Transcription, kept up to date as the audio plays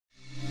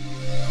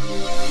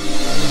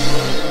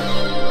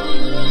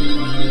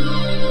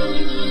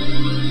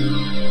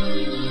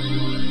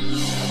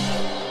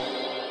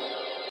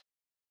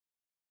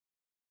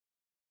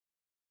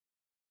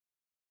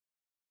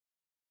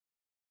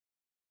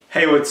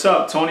Hey, what's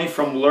up? Tony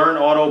from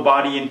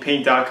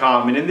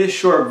LearnAutoBodyAndPaint.com, and in this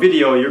short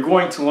video you're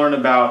going to learn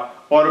about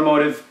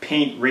automotive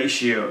paint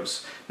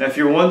ratios. Now if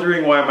you're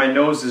wondering why my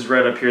nose is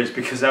red up here, it's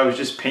because I was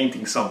just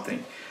painting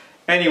something.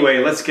 Anyway,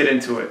 let's get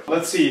into it.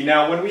 Let's see,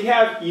 now when we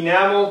have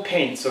enamel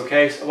paints,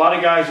 okay, so a lot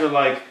of guys are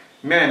like,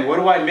 man, what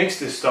do I mix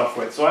this stuff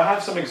with? So I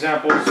have some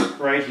examples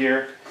right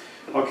here.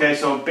 Okay,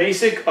 so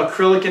basic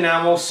acrylic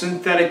enamel,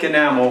 synthetic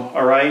enamel,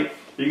 alright?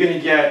 You're going to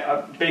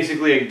get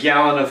basically a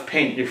gallon of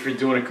paint if you're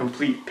doing a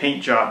complete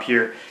paint job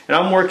here. And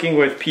I'm working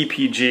with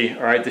PPG,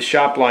 alright, the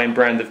Shopline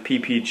brand of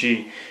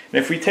PPG.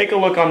 And if we take a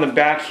look on the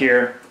back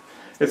here,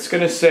 it's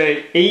going to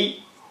say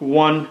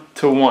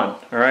 8:1:1,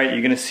 alright?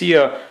 You're going to see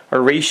a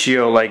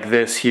ratio like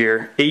this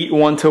here,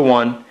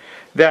 8:1:1.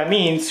 That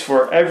means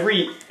for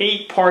every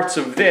 8 parts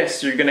of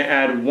this, you're going to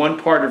add 1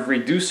 part of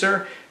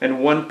reducer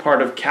and 1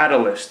 part of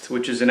catalyst,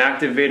 which is an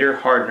activator,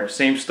 hardener.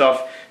 Same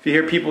stuff. If you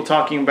hear people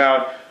talking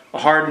about a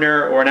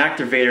hardener or an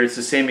activator, it's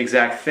the same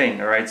exact thing,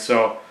 alright?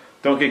 So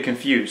don't get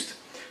confused.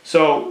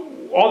 So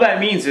all that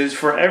means is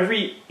for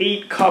every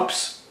 8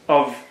 cups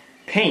of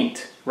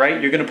paint,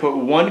 right, you're going to put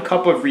 1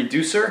 cup of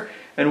reducer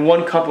and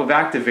 1 cup of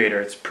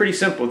activator. It's pretty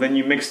simple. Then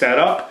you mix that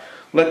up,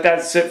 let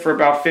that sit for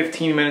about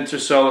 15 minutes or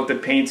so, let the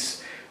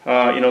paints,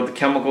 the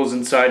chemicals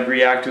inside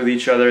react with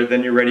each other,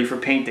 then you're ready for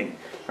painting.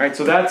 Alright,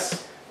 so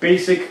that's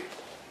basic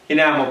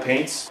enamel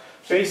paints.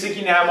 Basic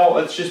enamel,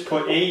 let's just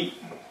put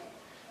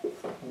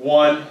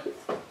 8:1:1.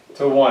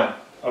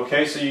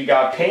 Okay, so you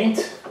got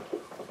paint,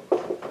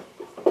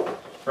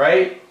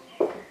 right,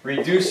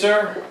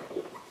 reducer,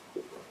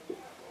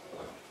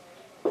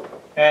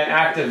 and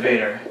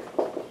activator.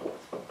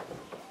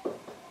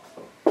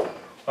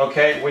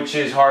 Okay, which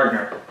is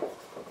hardener.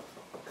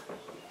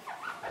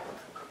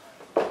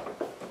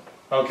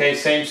 Okay,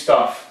 same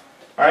stuff.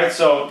 Alright,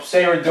 so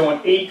say we're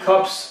doing 8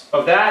 cups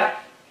of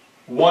that,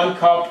 1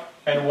 cup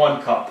and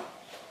 1 cup.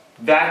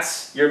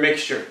 That's your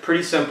mixture.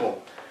 Pretty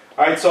simple.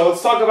 Alright, so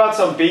let's talk about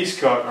some base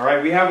coat.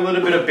 Alright, we have a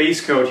little bit of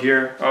base coat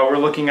here. We're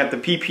looking at the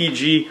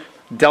PPG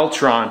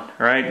Deltron.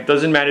 Alright, it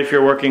doesn't matter if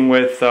you're working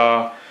with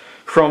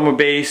Chroma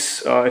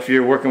base, if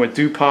you're working with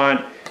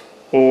DuPont,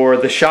 or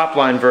the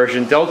Shopline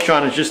version.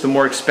 Deltron is just the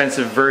more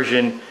expensive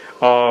version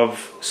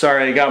of,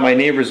 sorry, I got my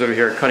neighbors over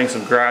here cutting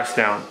some grass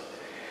down.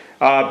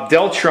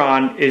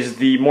 Deltron is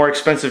the more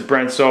expensive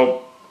brand.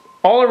 So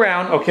all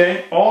around,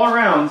 okay, all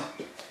around,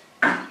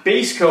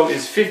 base coat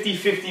is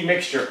 50-50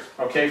 mixture,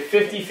 okay,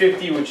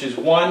 50-50, which is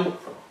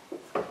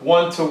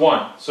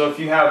 1:1. So if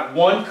you have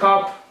 1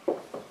 cup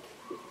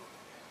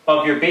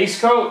of your base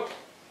coat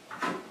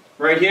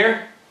right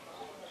here,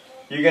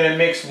 you're going to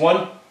mix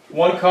one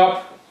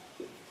cup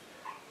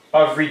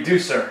of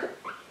reducer,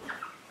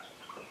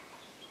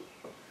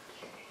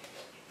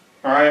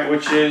 alright,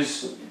 which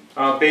is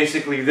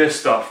basically this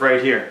stuff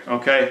right here,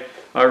 okay.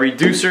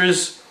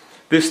 Reducers,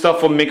 this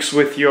stuff will mix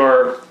with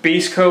your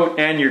base coat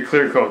and your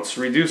clear coats.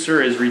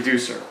 Reducer is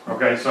reducer.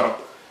 Okay, so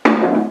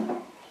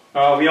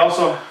we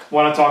also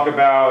want to talk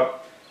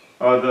about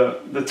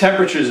the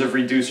temperatures of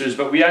reducers,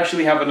 but we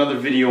actually have another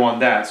video on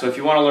that. So if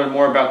you want to learn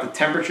more about the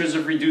temperatures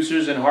of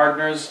reducers and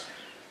hardeners,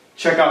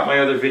 check out my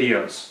other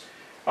videos.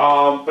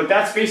 But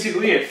that's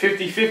basically it,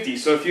 50-50.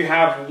 So if you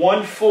have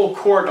 1 full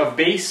quart of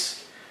base,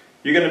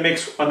 you're going to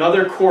mix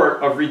another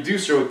quart of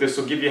reducer with this.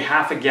 Will give you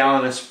half a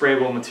gallon of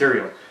sprayable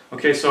material.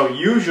 Okay, so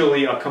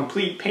usually a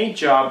complete paint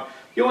job,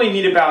 you only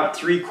need about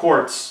 3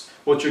 quarts,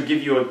 which will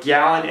give you a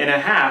gallon and a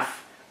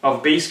half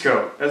of base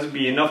coat. That would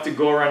be enough to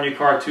go around your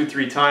car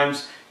 2-3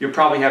 times. You'll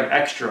probably have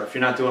extra if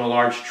you're not doing a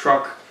large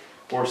truck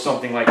or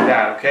something like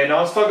that. Okay,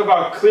 now let's talk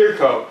about clear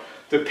coat.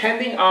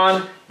 Depending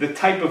on the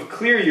type of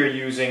clear you're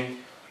using,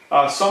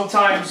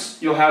 sometimes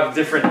you'll have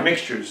different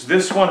mixtures.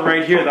 This one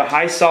right here, the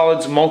High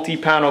Solids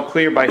Multi-Panel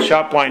Clear by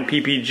Shopline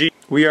PPG,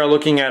 we are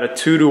looking at a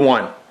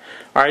 2:1.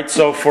 Alright,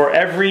 so for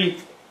every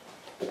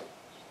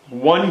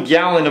 1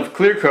 gallon of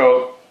clear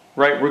coat,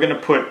 right, we're going to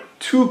put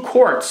 2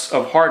 quarts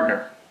of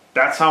hardener.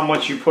 That's how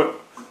much you put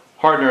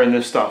hardener in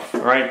this stuff,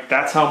 alright?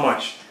 That's how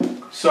much.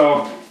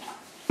 So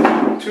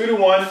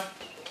 2:1,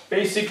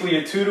 basically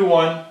a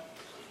 2:1,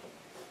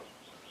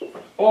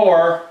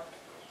 or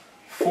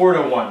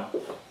 4:1,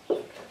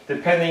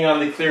 depending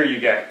on the clear you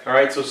get.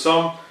 Alright, so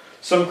some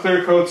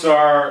clear coats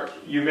are,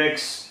 you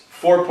mix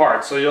 4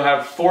 parts, so you'll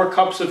have 4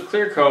 cups of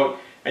clear coat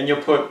and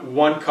you'll put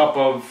 1 cup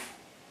of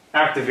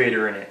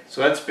activator in it.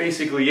 So that's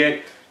basically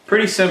it.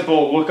 Pretty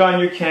simple. Look on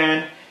your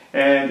can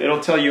and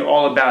it'll tell you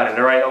all about it.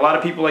 Alright, a lot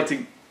of people like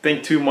to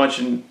think too much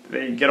and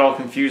they get all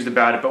confused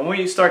about it, but when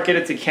you start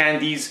getting to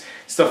candies,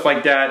 stuff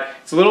like that,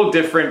 it's a little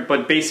different,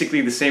 but basically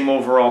the same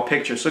overall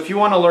picture. So if you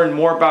want to learn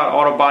more about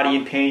auto body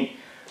and paint,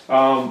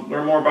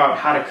 learn more about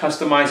how to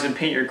customize and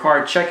paint your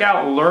car, check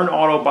out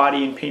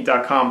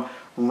LearnAutoBodyAndPaint.com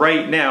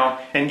right now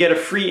and get a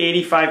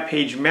free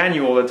 85-page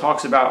manual that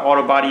talks about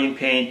auto body and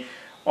paint,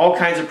 all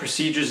kinds of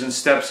procedures and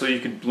steps so you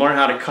can learn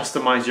how to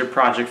customize your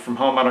project from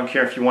home. I don't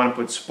care if you want to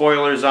put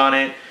spoilers on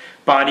it,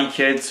 body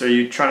kits, or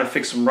you're trying to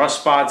fix some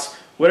rust spots,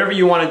 whatever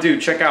you want to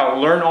do, check out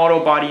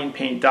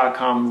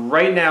learnautobodyandpaint.com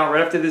right now,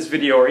 right after this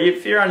video, or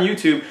if you're on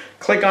YouTube,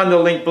 click on the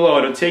link below.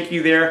 It'll take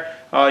you there.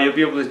 You'll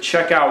be able to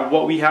check out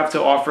what we have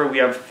to offer. We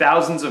have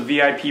thousands of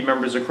VIP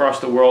members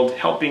across the world,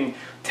 helping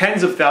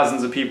tens of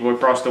thousands of people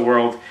across the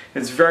world.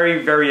 It's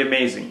very, very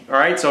amazing. All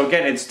right, so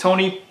again, it's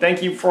Tony.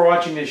 Thank you for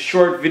watching this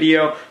short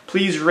video.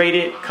 Please rate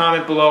it,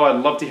 comment below.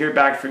 I'd love to hear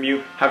back from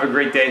you. Have a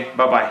great day.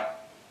 Bye-bye.